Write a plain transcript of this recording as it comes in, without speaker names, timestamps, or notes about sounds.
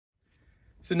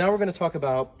So now we're going to talk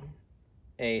about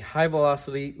a high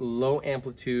velocity, low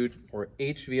amplitude, or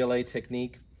HVLA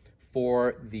technique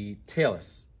for the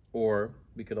talus, or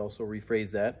we could also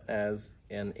rephrase that as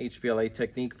an HVLA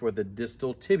technique for the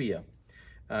distal tibia.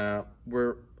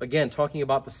 We're, again, talking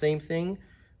about the same thing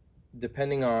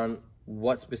depending on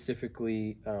what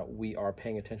specifically we are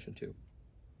paying attention to.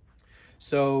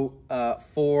 So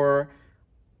for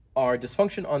our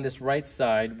dysfunction on this right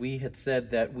side, we had said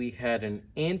that we had an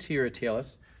anterior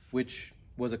talus, which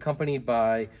was accompanied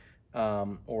by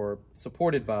or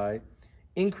supported by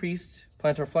increased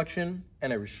plantar flexion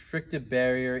and a restrictive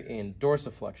barrier in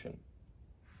dorsiflexion.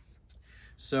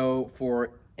 So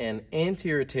for an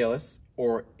anterior talus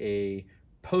or a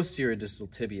posterior distal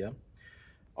tibia,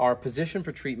 our position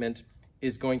for treatment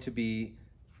is going to be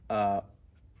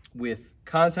with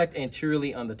contact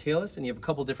anteriorly on the talus, and you have a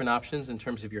couple different options in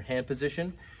terms of your hand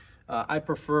position. I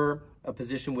prefer a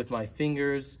position with my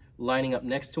fingers lining up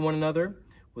next to one another,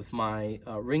 with my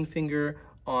ring finger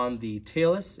on the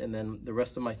talus, and then the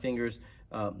rest of my fingers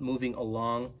moving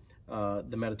along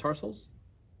the metatarsals.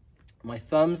 My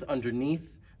thumbs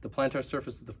underneath the plantar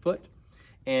surface of the foot.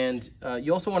 And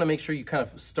you also want to make sure you kind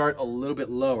of start a little bit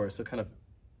lower, so kind of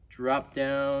drop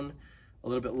down a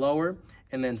little bit lower,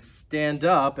 and then stand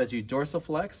up as you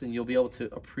dorsiflex, and you'll be able to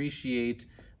appreciate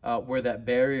where that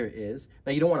barrier is.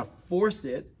 Now, you don't want to force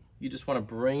it. You just want to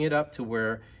bring it up to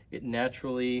where it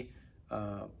naturally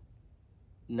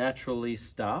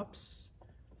stops.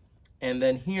 And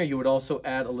then here, you would also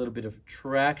add a little bit of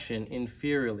traction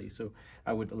inferiorly. So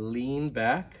I would lean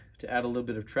back to add a little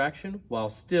bit of traction while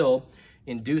still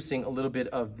inducing a little bit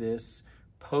of this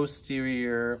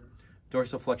posterior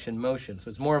dorsiflexion motion. So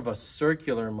it's more of a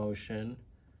circular motion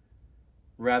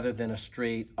rather than a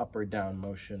straight up or down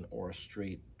motion or a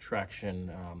straight traction,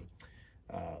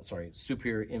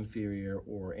 superior, inferior,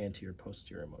 or anterior,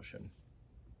 posterior motion.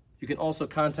 You can also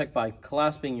contact by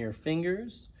clasping your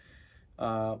fingers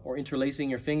or interlacing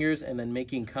your fingers and then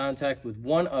making contact with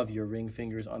one of your ring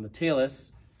fingers on the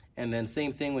talus, and then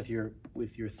same thing with your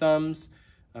thumbs,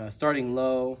 starting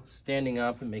low, standing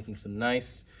up and making some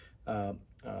nice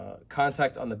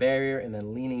contact on the barrier, and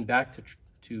then leaning back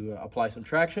to apply some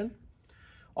traction.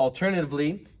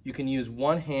 Alternatively, you can use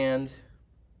one hand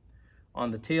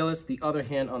on the talus, the other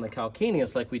hand on the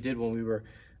calcaneus, like we did when we were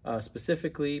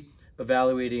specifically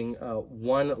evaluating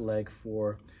one leg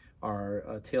for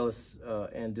our talus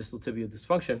and distal tibial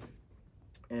dysfunction.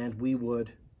 And we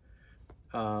would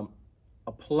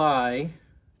apply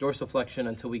dorsiflexion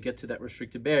until we get to that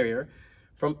restricted barrier.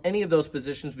 From any of those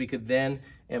positions, we could then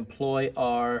employ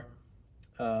our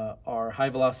high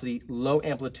velocity, low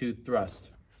amplitude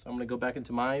thrust. So I'm going to go back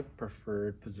into my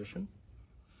preferred position.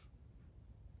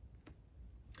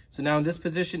 So now in this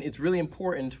position, it's really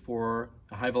important for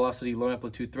a high velocity, low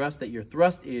amplitude thrust that your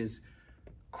thrust is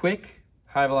quick,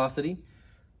 high velocity,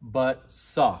 but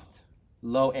soft,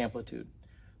 low amplitude.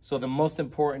 So the most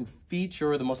important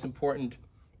feature, the most important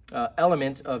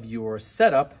element of your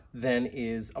setup then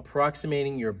is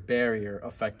approximating your barrier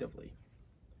effectively.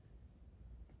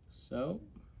 So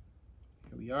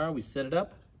here we are, we set it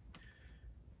up.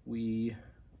 We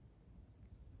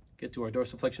get to our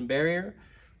dorsiflexion barrier.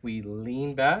 We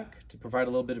lean back to provide a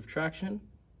little bit of traction.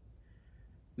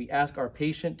 We ask our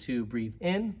patient to breathe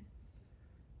in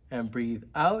and breathe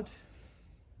out.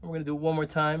 And we're going to do it one more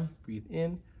time. Breathe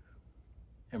in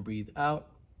and breathe out.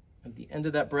 At the end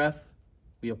of that breath,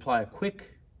 we apply a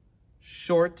quick,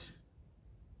 short,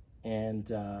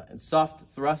 and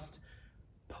soft thrust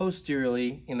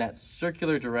posteriorly in that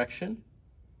circular direction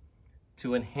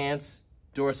to enhance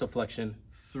dorsiflexion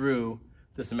through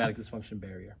the somatic dysfunction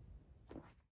barrier.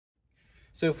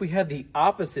 So if we had the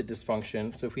opposite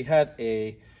dysfunction, so if we had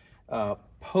a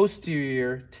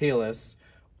posterior talus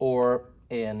or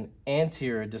an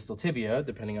anterior distal tibia,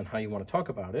 depending on how you want to talk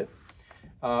about it,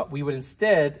 we would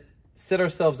instead set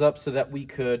ourselves up so that we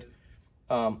could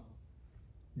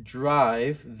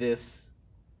drive this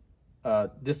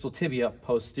distal tibia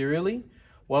posteriorly,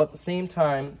 while at the same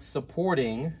time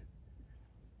supporting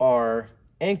our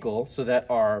ankle so that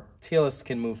our talus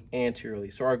can move anteriorly.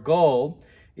 So our goal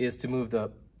is to move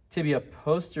the tibia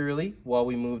posteriorly while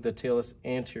we move the talus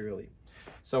anteriorly.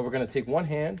 So we're going to take one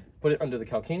hand, put it under the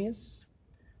calcaneus,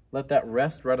 let that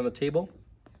rest right on the table.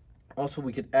 Also,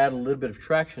 we could add a little bit of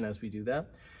traction as we do that.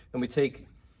 Then we take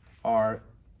our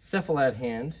cephalad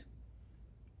hand,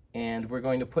 and we're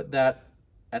going to put that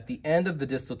at the end of the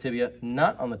distal tibia,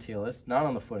 not on the talus, not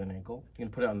on the foot and ankle. You're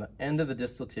going to put it on the end of the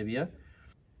distal tibia.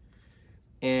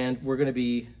 And we're going to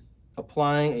be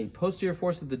applying a posterior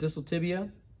force of the distal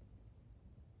tibia.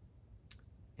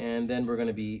 And then we're going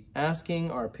to be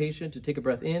asking our patient to take a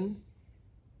breath in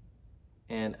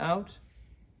and out.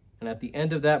 And at the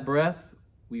end of that breath,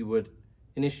 we would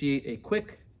initiate a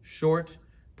quick, short,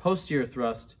 posterior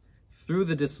thrust through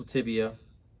the distal tibia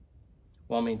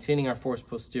while maintaining our force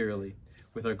posteriorly,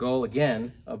 with our goal,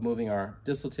 again, of moving our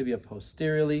distal tibia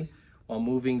posteriorly while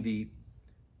moving the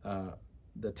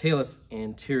talus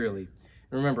anteriorly.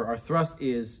 And remember, our thrust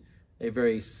is a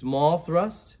very small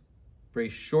thrust, very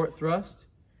short thrust,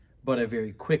 but a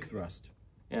very quick thrust.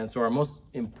 And so our most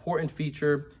important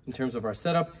feature in terms of our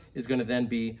setup is going to then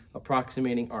be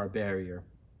approximating our barrier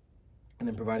and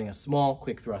then providing a small,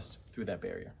 quick thrust through that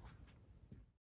barrier.